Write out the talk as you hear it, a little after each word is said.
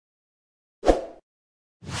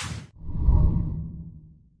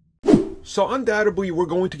So undoubtedly, we're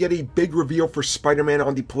going to get a big reveal for Spider-Man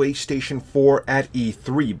on the PlayStation 4 at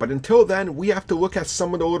E3, but until then, we have to look at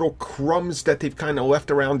some of the little crumbs that they've kind of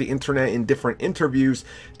left around the internet in different interviews,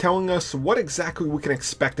 telling us what exactly we can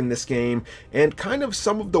expect in this game, and kind of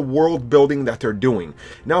some of the world building that they're doing.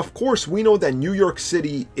 Now, of course, we know that New York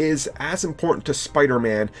City is as important to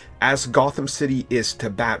Spider-Man as Gotham City is to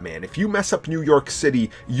Batman. If you mess up New York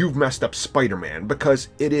City, you've messed up Spider-Man, because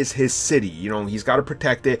it is his city. You know, he's got to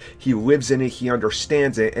protect it, he lives in it, he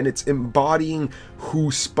understands it, and it's embodying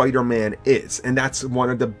who Spider-Man is, and that's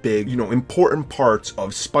one of the big, important parts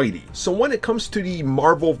of Spidey. So when it comes to the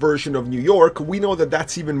Marvel version of New York, we know that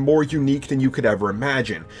that's even more unique than you could ever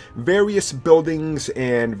imagine. Various buildings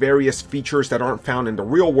and various features that aren't found in the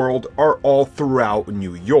real world are all throughout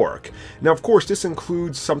New York. Now, of course, this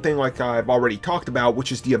includes something like I've already talked about,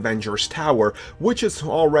 which is the Avengers Tower, which is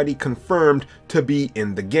already confirmed to be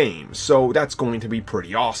in the game, so that's going to be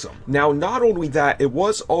pretty awesome. Now, not only that, it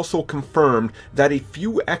was also confirmed that a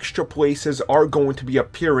few extra places are going to be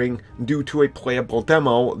appearing due to a playable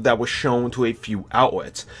demo that was shown to a few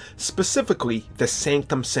outlets. Specifically, the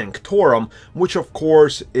Sanctum Sanctorum, which of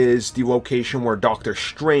course is the location where Doctor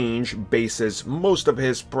Strange bases most of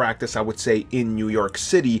his practice, I would say, in New York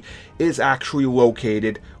City, is actually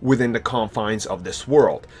located within the confines of this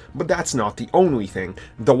world. But that's not the only thing.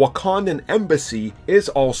 The Wakandan Embassy is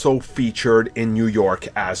also featured in New York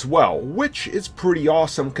as well, which is pretty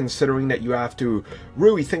awesome considering that you have to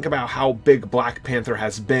really think about how big Black Panther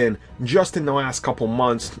has been just in the last couple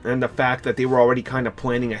months, and the fact that they were already kind of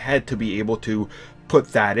planning ahead to be able to put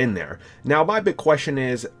that in there. Now, my big question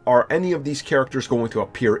is, are any of these characters going to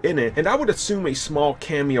appear in it? And I would assume a small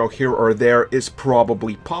cameo here or there is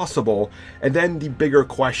probably possible. And then the bigger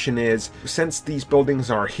question is, since these buildings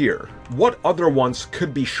are here, what other ones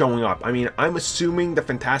could be showing up? I mean, I'm assuming the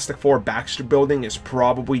Fantastic Four Baxter building is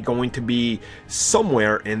probably going to be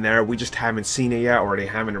somewhere in there. We just haven't seen it yet, or they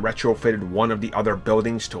haven't retrofitted one of the other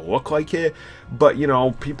buildings to look like it. But,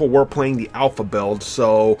 people were playing the alpha build,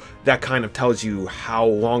 so that kind of tells you how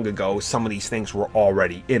long ago some of these things were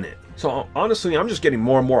already in it. So honestly, I'm just getting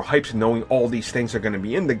more and more hyped knowing all these things are going to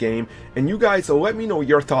be in the game, and you guys let me know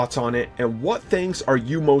your thoughts on it, and what things are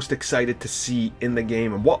you most excited to see in the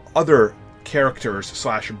game, and what other characters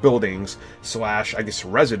slash buildings slash, I guess,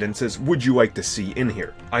 residences would you like to see in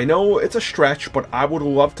here? I know it's a stretch, but I would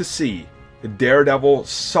love to see Daredevil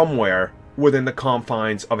somewhere within the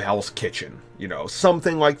confines of Hell's Kitchen.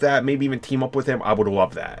 Something like that, maybe even team up with him. I would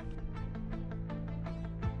love that.